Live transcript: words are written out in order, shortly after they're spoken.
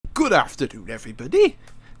Good afternoon, everybody.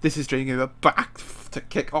 This is Junior back to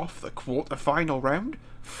kick off the quarter-final round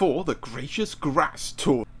for the Graceous Grass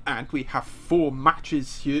Tour. And we have 4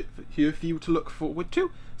 matches here for you to look forward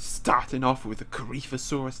to. Starting off with the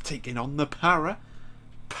Corythosaurus taking on the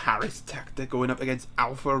Parasaurolophus going up against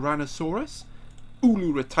Ouranosaurus,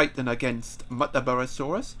 Olorotitan against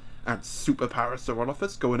Muttaburrasaurus, and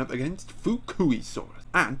Parasaurolophus going up against Fukuisaurus.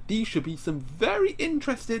 And these should be some very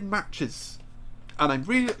interesting matches. And I'm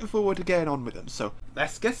really looking forward to getting on with them, so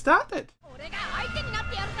let's get started.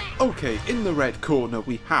 Okay, in the red corner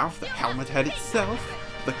we have the helmet head itself,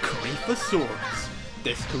 the Corythosaurus.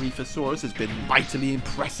 This Corythosaurus has been mightily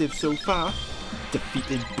impressive so far,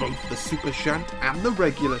 defeating both the Super Shant and the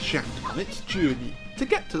regular Shant on its journey to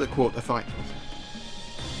get to the quarterfinals.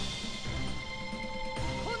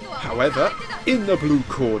 However, in the blue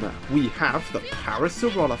corner we have the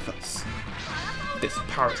Parasaurolophus. This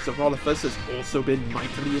Parasaurolophus has also been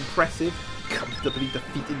mightily impressive, comfortably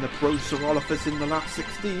defeating the Parasaurolophus in the last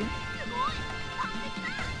 16.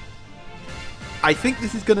 I think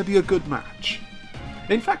this is going to be a good match.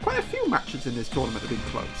 In fact, quite a few matches in this tournament have been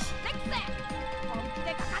close.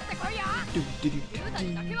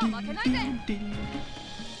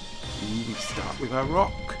 Ooh, we start with a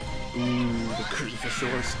rock. Ooh, the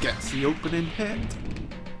Corythosaurus gets the opening hit.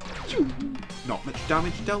 Not much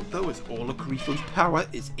damage dealt though, as all of Corytho's power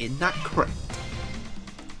is in that crit.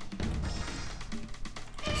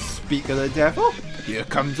 Speak of the devil, here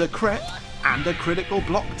comes a crit and a critical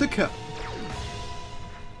block to come.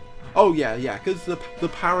 Oh yeah, because the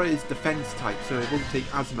para is defense type, so it won't take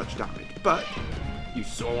as much damage, but you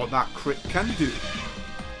saw what that crit can do.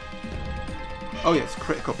 Oh yes,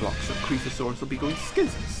 critical block, so Corythosaurus will be going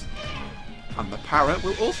skizzers. And the para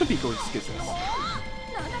will also be going skizzers.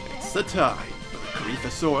 It's the time for the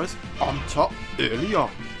Corythosaurus on top early on.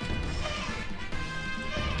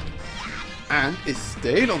 And is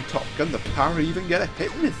staying on top. Can the para even get a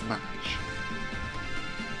hit in this match?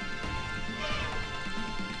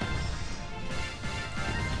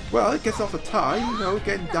 Well, it gets off a tie, you know,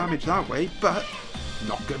 getting damage that way, but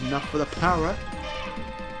not good enough for the para.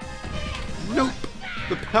 Nope,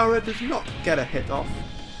 the para does not get a hit off.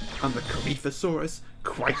 And the Corythosaurus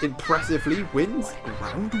quite impressively wins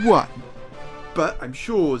round 1. But I'm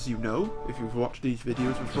sure, as you know, if you've watched these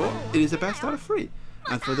videos before, it is a best out of 3.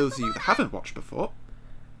 And for those of you that haven't watched before,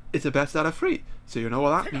 it's a best out of 3. So you know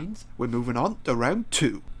what that means. We're moving on to round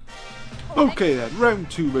 2. Okay then, round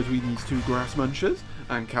 2 between these two grass munchers.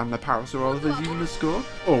 And can the Parasaurolophus even the score?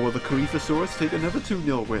 Or will the Corythosaurus take another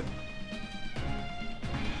 2-0 win?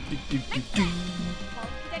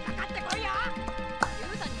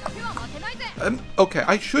 Okay,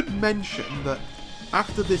 I should mention that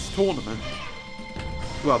after this tournament,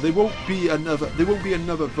 well, there won't be another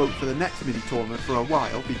vote for the next mini tournament for a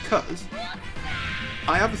while, because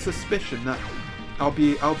I have a suspicion that I'll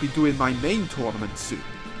be doing my main tournament soon,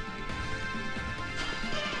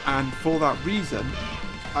 and for that reason,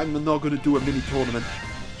 I'm not going to do a mini tournament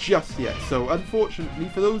just yet. So, unfortunately,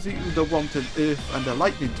 for those of you that want an Earth and a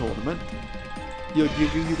Lightning tournament, you're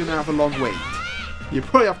going to have a long wait. You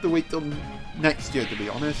probably have to wait till next year, to be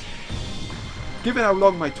honest, given how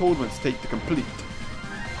long my tournaments take to complete.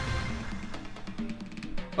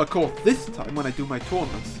 Of course, this time when I do my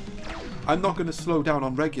tournaments, I'm not going to slow down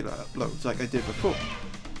on regular uploads like I did before.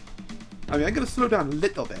 I mean, I'm going to slow down a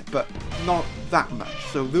little bit, but not that much,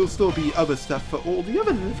 so there'll still be other stuff for all the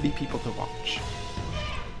other lovely people to watch.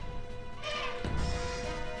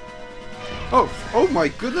 Oh my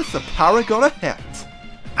goodness, the para got a hit!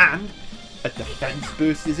 And a defense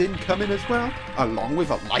burst is incoming as well, along with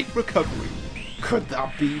a light recovery. Could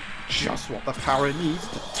that be just what the para needs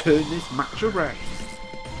to turn this match around?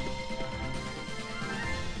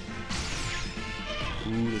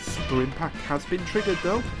 Ooh, the super impact has been triggered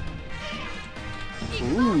though.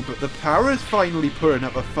 Ooh, but the para's finally putting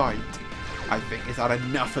up a fight. I think it's had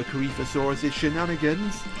enough of Corythosaurus'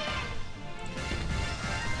 shenanigans.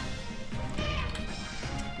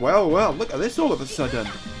 Well, look at this all of a sudden.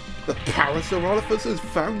 The Parasaurolophus has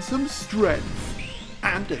found some strength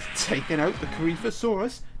and has taken out the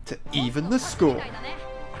Corythosaurus to even the score.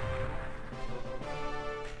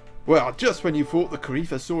 Well, just when you thought the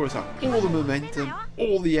Corythosaurus had all the momentum,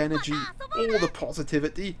 all the energy, all the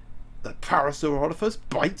positivity, the Parasaurolophus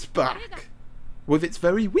bites back with its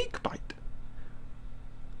very weak bite.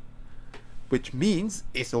 Which means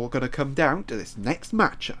it's all going to come down to this next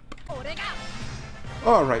matchup.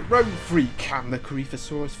 Alright, round 3. Can the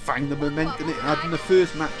Corythosaurus find the momentum it had in the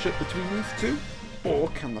first matchup between these two? Or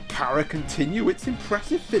can the para continue its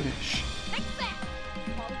impressive finish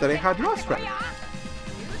that it had last round?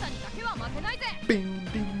 Bing,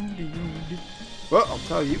 ding, Well, I'll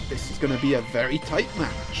tell you, this is going to be a very tight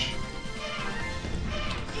match.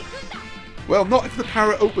 Well, not if the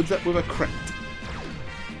parrot opens up with a crit.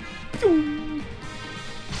 Ooh,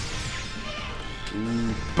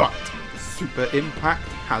 but the super impact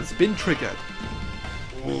has been triggered.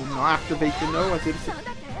 Oh, not activating though,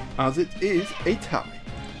 as it is a tie.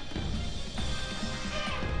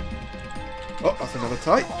 Oh, that's another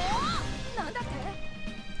tie.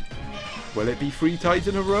 Will it be 3 ties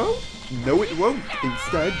in a row? No, it won't.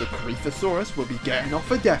 Instead, the Corythosaurus will be getting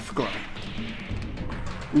off a death grind.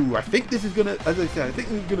 Ooh, I think this is gonna, as I said, I think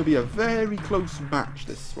this is gonna be a very close match,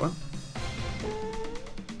 this one.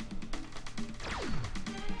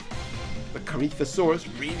 The Corythosaurus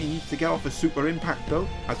really needs to get off a super impact though,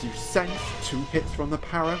 as you sense 2 hits from the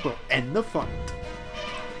para will end the fight.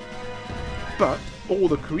 But all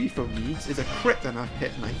the Corytho needs is a crit and a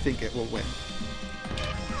hit, and I think it will win.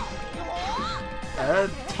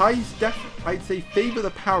 Ties I'd say favour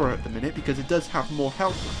the para at the minute because it does have more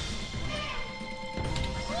health.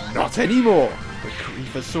 Not anymore! The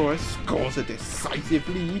Corythosaurus scores a decisive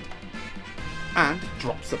lead and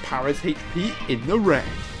drops the para's HP in the red.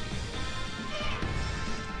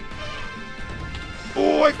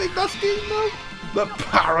 Oh, I think that's game now! The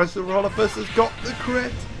Parasaurolophus has got the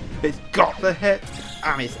crit, it's got the hit,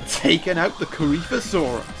 and it's taken out the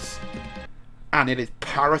Corythosaurus. And it is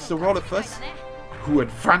Parasaurolophus who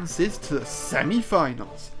advances to the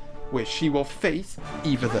semi-finals, where she will face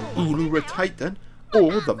either the Olorotitan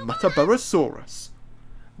or the Muttaburrasaurus.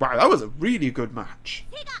 Wow, that was a really good match.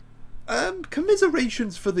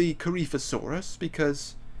 Commiserations for the Corythosaurus,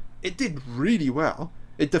 because it did really well.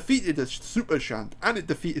 It defeated the Super Shant, and it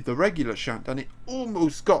defeated the regular Shant, and it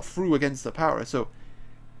almost got through against the Para, so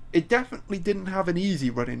it definitely didn't have an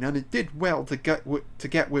easy running, and it did well to get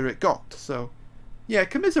where it got. So, yeah,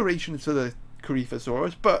 commiserations for the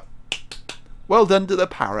Corythosaurus, but well done to the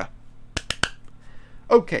Para.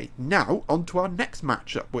 Okay, now on to our next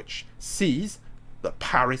matchup, which sees the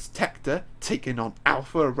Dinotector taking on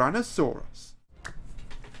Ouranosaurus.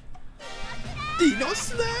 Dino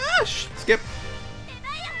Slash! Skip.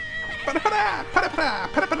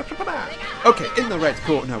 Okay, in the red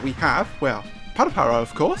corner we have, well, Para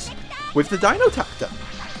of course, with the Dinotector.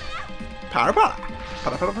 Para.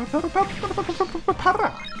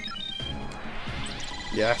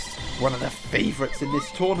 Yes, one of the favourites in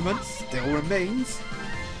this tournament still remains,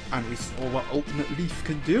 and we saw what Ultimate Leaf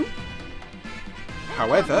can do.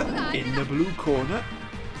 However, in the blue corner,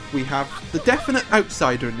 we have the definite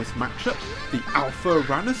outsider in this matchup, the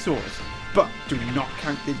Ouranosaurus. But do not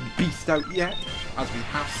count this beast out yet, as we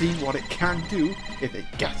have seen what it can do if it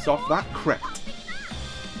gets off that crit.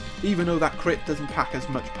 Even though that crit doesn't pack as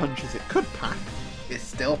much punch as it could pack, it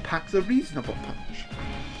still packs a reasonable punch.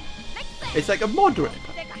 It's like a moderate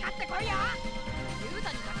punch.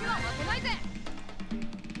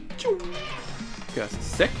 Just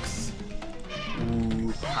 6.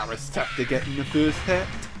 Ooh, Parasector getting the first hit.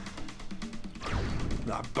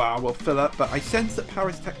 That bar will fill up, but I sense that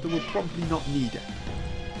Parasector will probably not need it.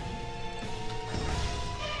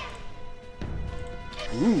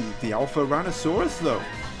 Ooh, the Ouranosaurus though,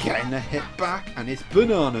 getting a hit back, and it's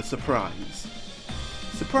banana surprise.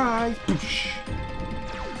 Surprise! Boosh!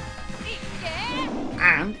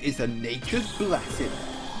 And is a nature's blessing.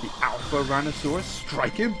 The Ouranosaurus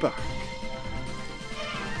striking back.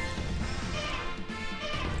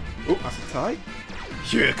 Oh, that's a tie.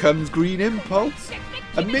 Here comes Green Impulse.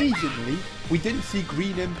 Amazingly, we didn't see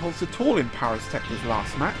Green Impulse at all in Parasector's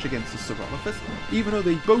last match against the Saurolophus. Even though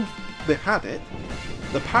they had it,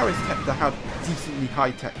 the Parasector had decently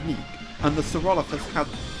high technique, and the Saurolophus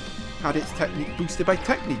had its technique boosted by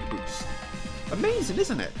technique boost. Amazing,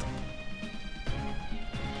 isn't it?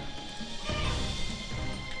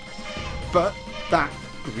 But that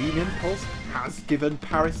Green Impulse has given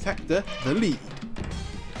Parasector the lead.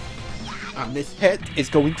 And this hit is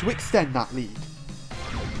going to extend that lead.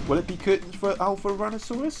 Will it be curtains for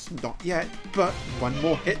Ouranosaurus? Not yet, but one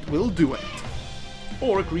more hit will do it.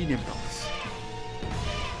 Or a Green Impulse.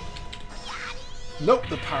 Nope,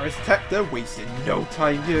 the Parasector wasting no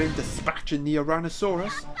time here in dispatching the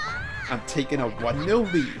Ouranosaurus and taking a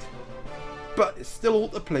 1-0 lead. But it's still all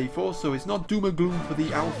to play for, so it's not doom and gloom for the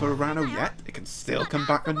Ourano yet. It can still come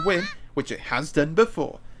back and win, which it has done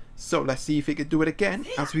before. So let's see if it can do it again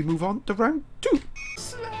as we move on to round 2.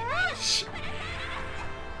 Slash!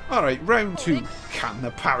 Alright, round 2. Can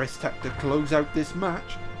the Parasector close out this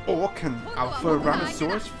match, or can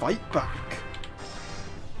Ouranosaurus fight back?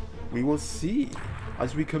 We will see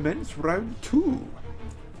as we commence round 2.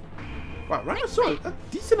 Wow, Ouranosaurus, a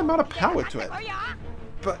decent amount of power to it.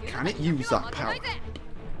 But can it use that power?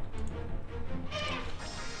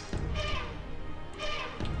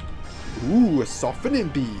 Ooh, a softening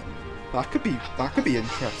beam. That could be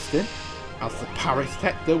interesting. As the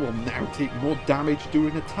Parasector will now take more damage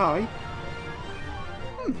during a tie.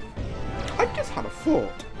 I just had a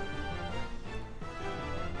thought.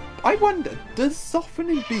 I wonder, does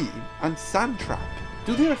Softening Beam and Sand Trap,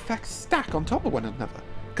 do their effects stack on top of one another?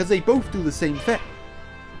 Because they both do the same thing.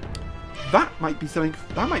 That might be something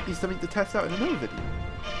to test out in another video.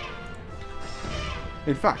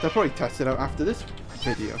 In fact, I'll probably test it out after this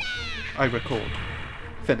video I record.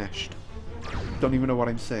 Finished. Don't even know what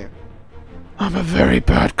I'm saying. I'm a very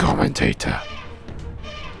bad commentator.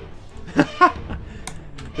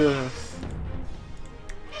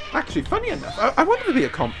 Actually, funny enough, I wanted to be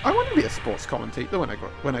a sports commentator when I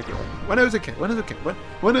was a kid.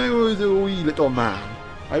 When I was a wee little man,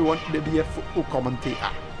 I wanted to be a football commentator.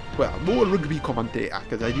 Well, more rugby commentator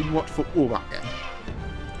because I didn't watch football back then.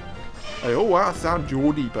 I sound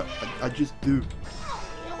Geordie, but I just do.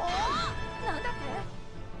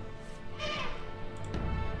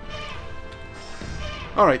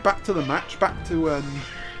 Alright, back to the match, back to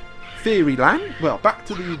Fairyland, well, back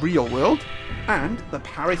to the real world, and the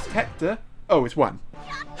Parasector, oh, it's won.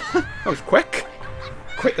 That was quick.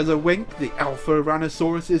 Quick as a wink, the Alpha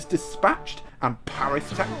Ouranosaurus is dispatched, and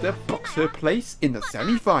Parasector books her place in the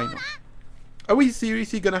semi-final. Are we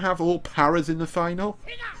seriously going to have all Paras in the final?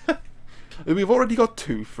 We've already got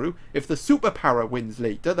 2 through. If the Super Para wins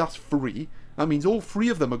later, that's 3. That means all 3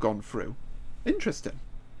 of them are gone through. Interesting.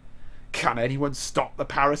 Can anyone stop the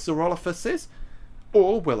Parasaurolophuses?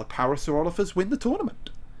 Or will a Parasaurolophus win the tournament?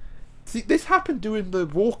 See, this happened during the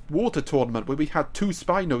water tournament where we had 2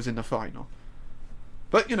 Spinos in the final.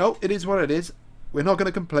 But, you know, it is what it is. We're not going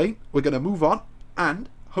to complain. We're going to move on and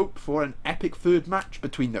hope for an epic third match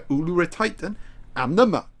between the Olorotitan and the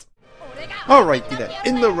Mutt. Alrighty then,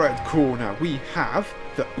 in the red corner we have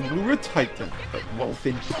the Olorotitan, the wolf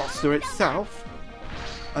imposter itself.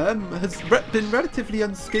 Has been relatively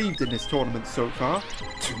unscathed in this tournament so far.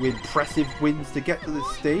 2 impressive wins to get to this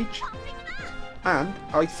stage. And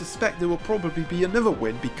I suspect there will probably be another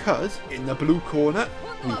win because in the blue corner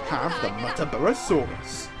we have the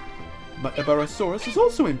Muttaburrasaurus. Muttaburrasaurus is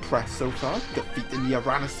also impressed so far, defeating the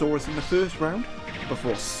Ouranosaurus in the first round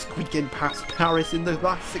before squeaking past Paris in the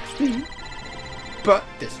last 16. But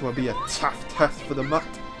this will be a tough test for the Mutt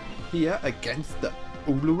here against the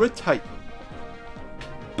Olorotitan.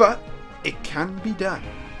 But it can be done.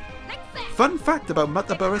 Fun fact about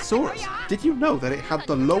Muttaburrasaurus, did you know that it had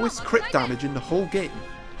the lowest crit damage in the whole game?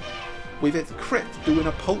 With its crit doing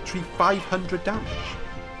a paltry 500 damage,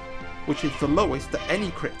 which is the lowest that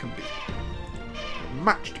any crit can be.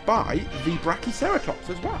 Matched by the Brachioceratops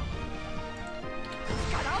as well.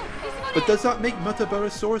 But does that make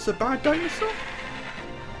Muttaburrasaurus a bad dinosaur?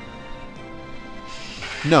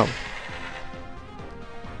 No.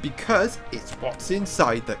 Because it's what's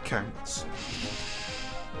inside that counts.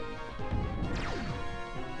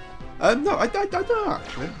 No, I don't know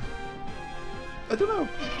actually. I don't know.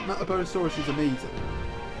 Muttaburrasaurus is amazing.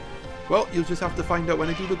 Well, you'll just have to find out when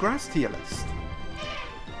I do the grass tier list.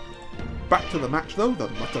 Back to the match though, the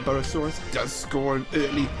Muttaburrasaurus does score an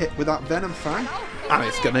early hit with that Venom Fang, and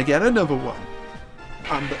it's gonna get another one.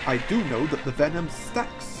 And I do know that the Venom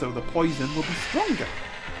stacks, so the poison will be stronger.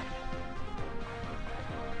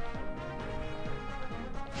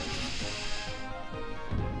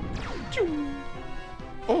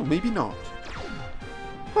 Oh, maybe not.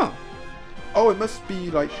 Huh. Oh, it must be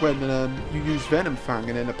like when you use Venom Fang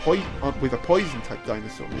and then with a poison type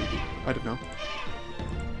dinosaur, maybe. I don't know.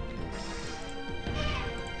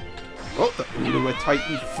 Oh, the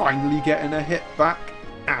Olorotitan finally getting a hit back,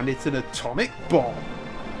 and it's an atomic bomb.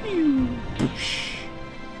 Boosh.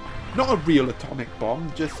 Not a real atomic bomb,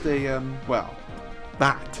 just a, well,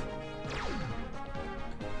 that.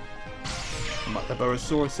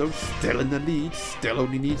 Muttaburrasaurus still in the lead, still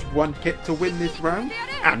only needs 1 hit to win this round,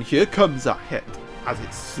 and here comes a hit, as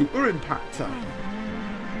it's super impact time.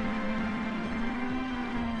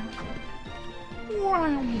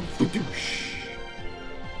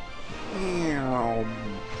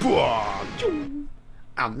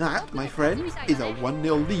 And that, my friends, is a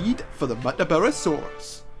 1-0 lead for the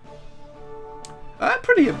Muttaburrasaurus.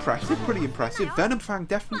 Pretty impressive, pretty impressive. Venom Fang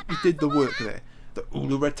definitely did the work there. The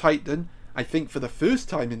Olorotitan, I think for the first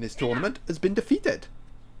time in this tournament, has been defeated.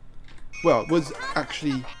 Well, was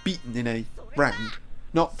actually beaten in a round.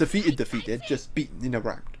 Not defeated, just beaten in a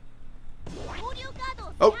round.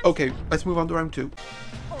 Oh, okay, let's move on to round 2.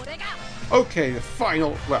 Okay, the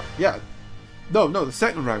final, well, yeah. No, the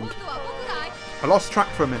second round. I lost track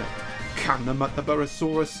for a minute. Can the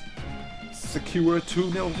Muttaburrasaurus secure a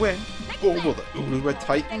 2-0 win? Or will the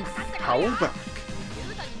Olorotitan power back?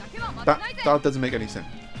 That doesn't make any sense.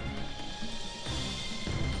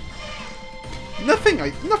 Nothing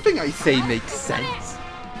I say makes sense.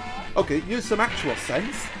 Okay, here's some actual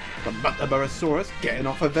sense. The Muttaburrasaurus getting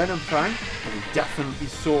off a Venom Fang, and we definitely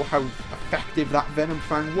saw how effective that Venom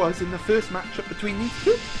Fang was in the first matchup between these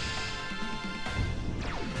two.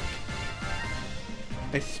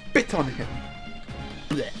 They spit on him.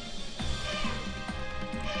 Blech.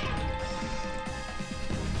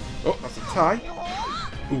 Oh, that's a tie.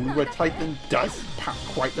 Olorotitan does pack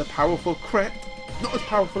quite a powerful crit. Not as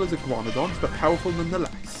powerful as Iguanodon's, but powerful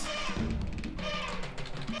nonetheless.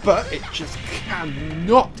 But it just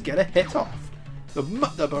cannot get a hit off. The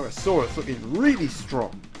Muttaburrasaurus looking really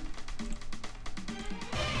strong.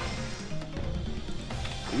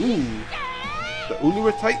 Ooh. The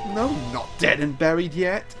Olorotitan though, not dead and buried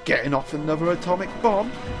yet, getting off another atomic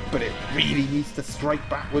bomb, but it really needs to strike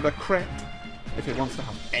back with a crit if it wants to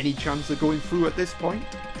have any chance of going through at this point.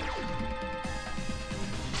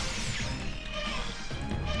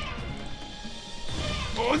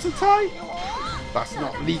 Oh, it's a tie! That's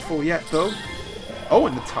not lethal yet though. Oh,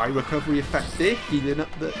 and the tie recovery effect there, healing up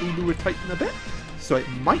the Olorotitan a bit, so it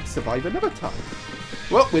might survive another tie.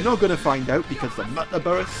 Well, we're not going to find out because the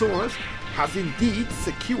Muttaburrasaurus has indeed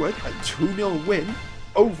secured a 2-0 win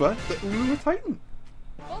over the Olorotitan.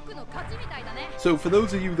 So for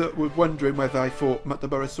those of you that were wondering whether I thought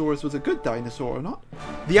Muttaburrasaurus was a good dinosaur or not,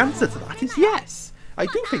 the answer to that is yes. I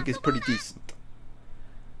do think it's pretty decent.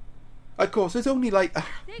 Of course, there's only like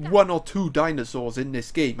 1 or 2 dinosaurs in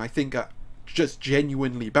this game I think are just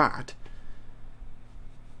genuinely bad.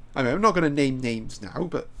 I mean, I'm not going to name names now,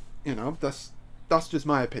 but, you know, that's just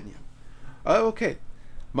my opinion. Okay.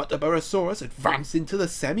 Muttaburrasaurus advanced into the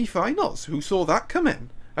semi-finals. Who saw that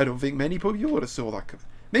coming? I don't think many people would have saw that coming.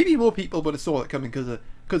 Maybe more people would have saw that coming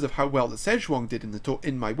because of how well the Szechuan did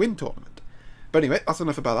in my win tournament. But anyway, that's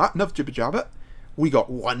enough about that. Enough jibber jabber. We got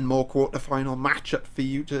one more quarterfinal matchup for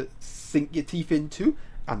you to sink your teeth into,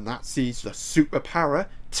 and that sees the Super Para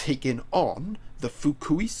taking on the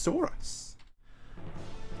Fukuisaurus.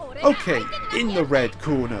 Okay, in the red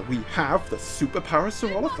corner we have the Super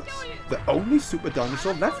Parasaurolophus, the only super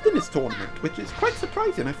dinosaur left in this tournament, which is quite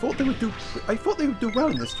surprising. I thought they would do well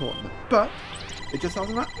in this tournament, but it just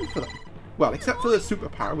hasn't happened for them. Well, except for the Super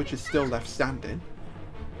Para, which is still left standing,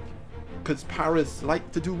 because Paras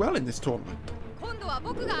like to do well in this tournament.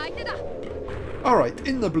 Alright,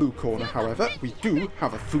 in the blue corner, however, we do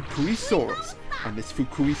have a Fukuisaurus, and this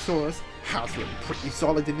Fukuisaurus has been pretty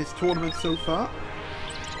solid in this tournament so far.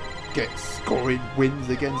 Scoring wins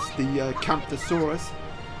against the Camptosaurus,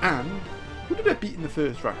 and who did I beat in the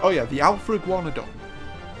first round? Oh yeah, the Alpha Iguanodon.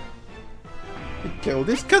 He killed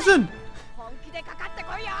his cousin!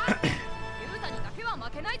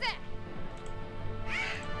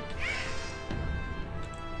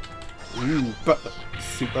 Ooh, but the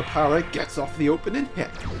Super Para gets off the opening hit.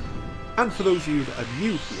 And for those of you that are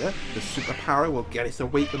new here, the Super Para will get its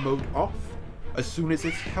Awaken mode off as soon as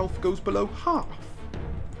its health goes below half.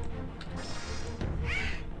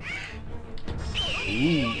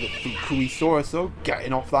 Ooh, the Fukuisaurus though,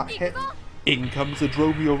 getting off that hit. In comes the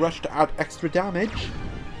Dromio Rush to add extra damage.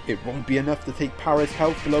 It won't be enough to take Para's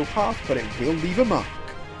health below half, but it will leave a mark.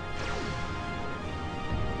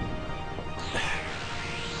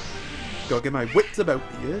 Gotta get my wits about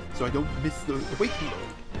here, so I don't miss the Awaken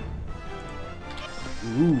mode.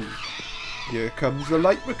 Ooh, here comes the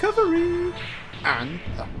light recovery. And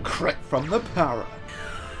a crit from the Para.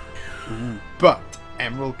 Ooh, but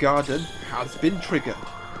Emerald Garden has been triggered.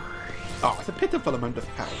 Oh, it's a pitiful amount of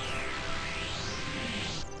health.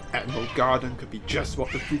 Emerald Garden could be just what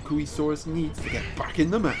the Fukuisaurus needs to get back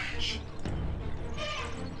in the match.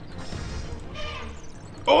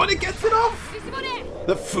 Oh, and it gets it off!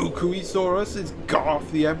 The Fukuisaurus has got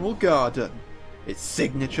off the Emerald Garden. Its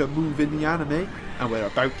signature move in the anime, and we're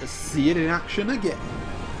about to see it in action again.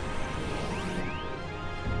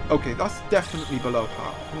 Okay, that's definitely below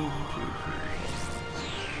half. 1,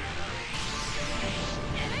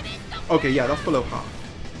 2, 3. Okay, yeah, that's below half.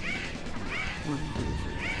 1, 2, 3,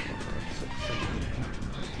 4, 5, 6, 7,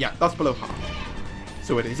 8, 9. Yeah, that's below half.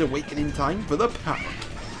 So it is awakening time for the Para.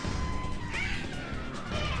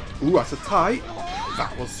 Ooh, that's a tie.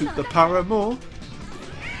 That will suit the Para more.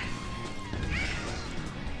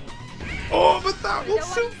 Oh, but that will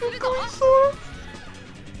suit the Dinosaur.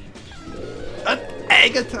 An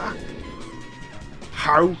egg attack.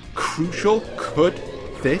 How crucial could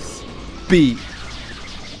this be?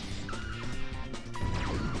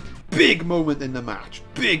 Big moment in the match.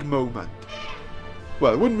 Big moment.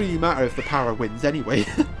 Well, it wouldn't really matter if the Para wins anyway.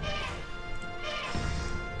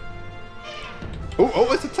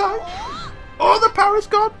 Oh, it's a tie. Oh, the Para's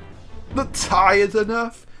gone. the tie is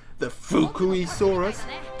enough. The Fukuisaurus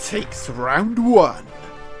takes round 1.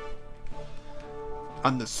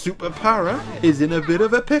 And the Super Para is in a bit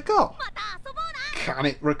of a pickle. Can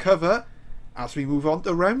it recover as we move on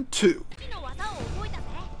to round 2?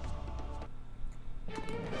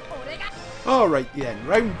 Alright then,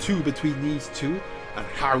 round 2 between these two. And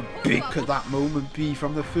how big could that moment be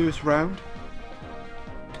from the first round?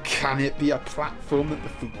 Can it be a platform that the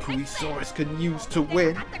Fukuisaurus can use to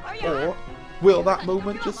win? Or will that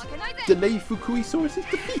moment just delay Fukuisaurus'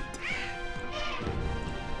 defeat?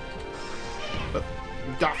 But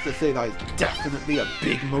you'd have to say that is definitely a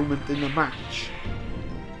big moment in the match.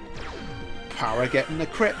 Para getting the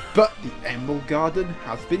crit, but the Emerald Garden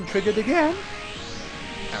has been triggered again.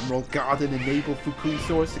 Emerald Garden enabled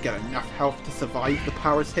Fukuisaurus to get enough health to survive the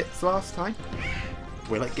Para's hits last time.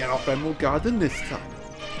 Will it get off Emerald Garden this time?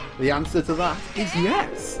 The answer to that is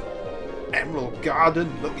yes. Emerald Garden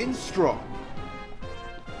looking strong.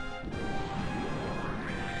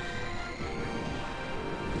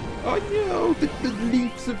 Oh no, the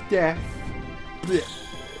leaves of death. Blech.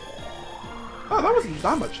 Oh, that wasn't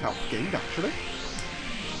that much health gained actually.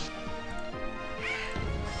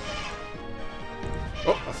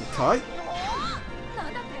 Oh, that's a tie.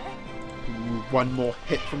 Ooh, one more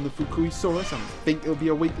hit from the Fukuisaurus and I think it'll be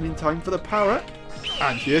awakening time for the Para.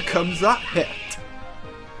 And here comes that hit.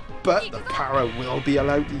 But the Para will be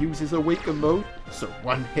allowed to use his awaken mode, so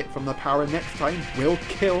one hit from the Para next time will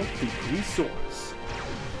kill Fukuisaurus.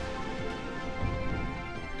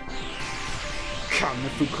 Can the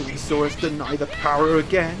Fukuisaurus deny the Para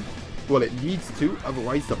again? Well, it needs to,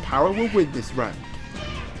 otherwise the Para will win this round.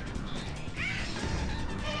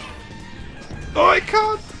 Oh, I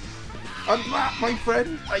can't! And that, my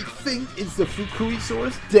friend, I think is the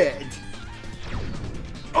Fukuisaurus dead.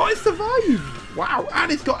 Oh, it survived! Wow, and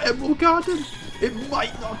it's got Emerald Garden. It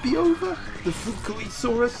might not be over. The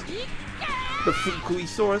Fukuisaurus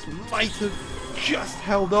might have just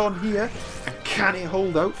held on here. And can it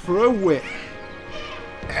hold out for a win?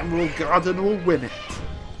 Emerald Garden will win it.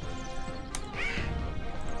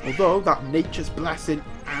 Although that Nature's Blessing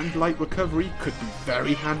and Light Recovery could be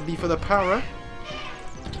very handy for the Para.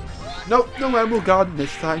 Nope, no Emerald Garden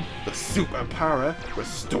this time. The Super Para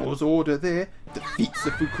restores order there, defeats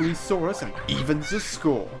the Fukuisaurus and evens the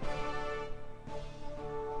score.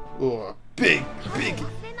 Oh, big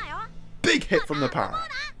hit from the Para.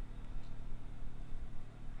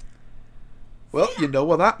 Well, you know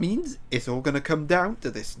what that means. It's all going to come down to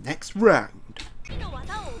this next round.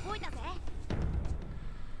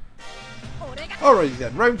 Alrighty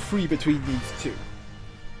then, round 3 between these two.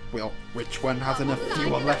 Well, which one has enough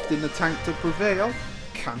fuel left in the tank to prevail?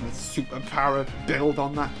 Can the Super Para build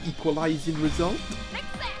on that equalising result?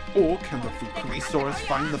 Or can the Fukuisaurus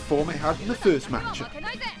find the form it had in the first matchup?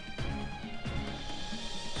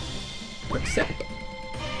 Quick sip.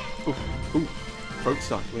 Ooh, throat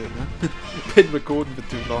starts weird now. Been recording for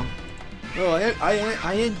too long. Oh,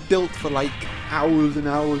 I ain't built for like hours and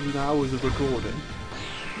hours and hours of recording.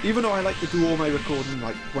 Even though I like to do all my recording in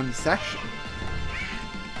like one session.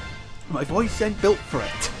 My voice ain't built for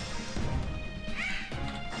it.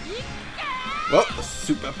 Well, the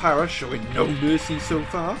Super Para showing no mercy so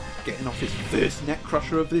far, getting off his first neck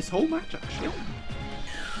crusher of this whole match actually.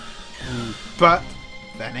 But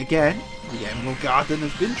then again, the Emerald Garden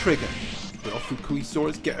has been triggered. Will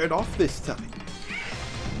Fukuisaurus get it off this time?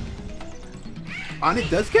 And it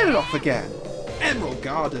does get it off again. Emerald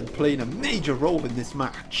Garden playing a major role in this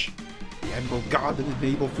match. The Emerald Garden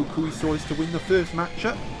enabled Fukuisaurus to win the first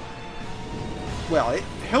matchup. Well, it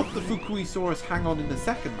helped the Fukuisaurus hang on in the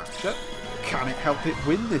second matchup. Can it help it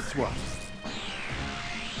win this one?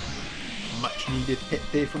 Much needed hit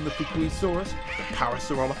there from the Fukuisaurus. The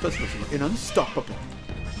Parasaurolophus was looking unstoppable.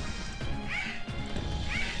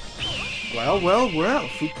 Well,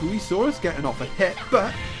 Fukuisaurus getting off a hit,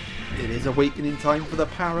 but it is awakening time for the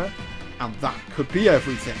Para, and that could be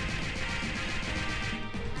everything.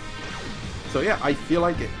 So yeah, I feel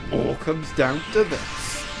like it all comes down to this.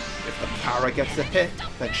 If the Para gets a hit,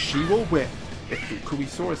 then she will win. If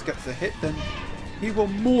Fukuisaurus gets a hit, then he will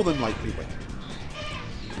more than likely win.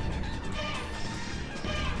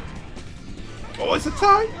 Oh, it's a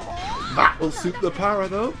tie! That will suit the Para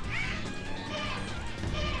though.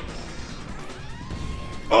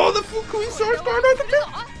 Oh, the Fukuisaurus got another kill!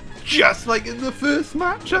 Just like in the first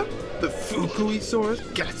matchup, the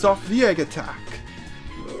Fukuisaurus gets off the egg attack.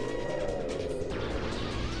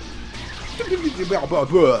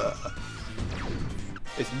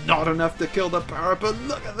 It's not enough to kill the Para, but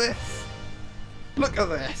look at this! Look at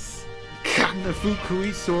this! Can the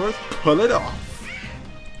Fukuisaurus pull it off?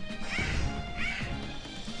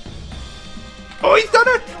 Oh, he's done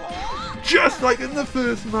it! Just like in the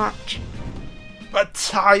first match. A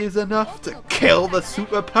tie is enough to kill the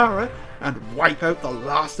Super Para and wipe out the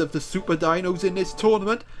last of the Super Dinos in this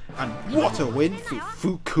tournament. And what a win for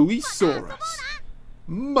Fukuisaurus.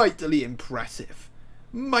 Mightily impressive.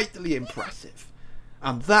 Mightily impressive.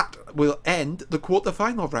 And that will end the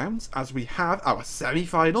quarter-final rounds as we have our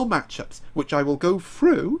semi-final matchups, which I will go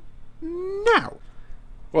through now.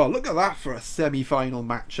 Well, look at that for a semi-final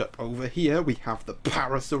matchup. Over here we have the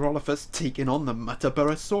Parasaurolophus taking on the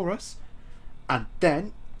Muttaburrasaurus. And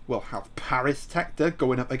then we'll have Dinotector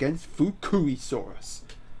going up against Fukuisaurus.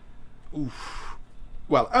 Oof.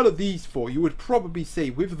 Well, out of these four, you would probably say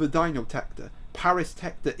with the Dinotector,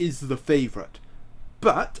 Dinotector is the favourite.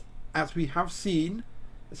 But, as we have seen,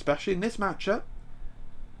 especially in this matchup,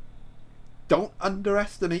 don't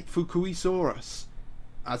underestimate Fukuisaurus,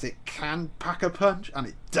 as it can pack a punch and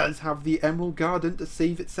it does have the Emerald Garden to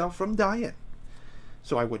save itself from dying.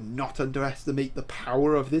 So I would not underestimate the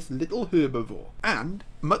power of this little herbivore. And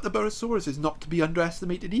Muttaburrasaurus is not to be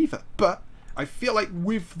underestimated either, but I feel like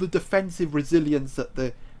with the defensive resilience that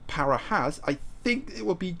the Para has, I think it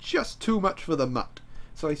will be just too much for the Mutt.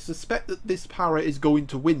 So I suspect that this Para is going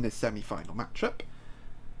to win this semi-final matchup.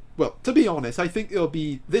 Well, to be honest, I think it'll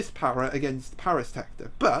be this Para against Dinotector,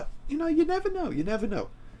 but, you know, you never know, you never know.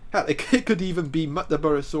 Hell, it could even be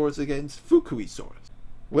Muttaburrasaurus against Fukuisaurus.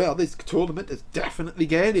 Well, this tournament is definitely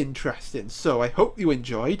getting interesting, so I hope you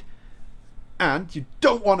enjoyed. And you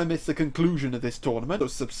don't want to miss the conclusion of this tournament, so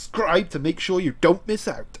subscribe to make sure you don't miss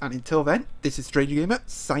out. And until then, this is Stranger Gamer,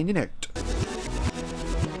 signing out.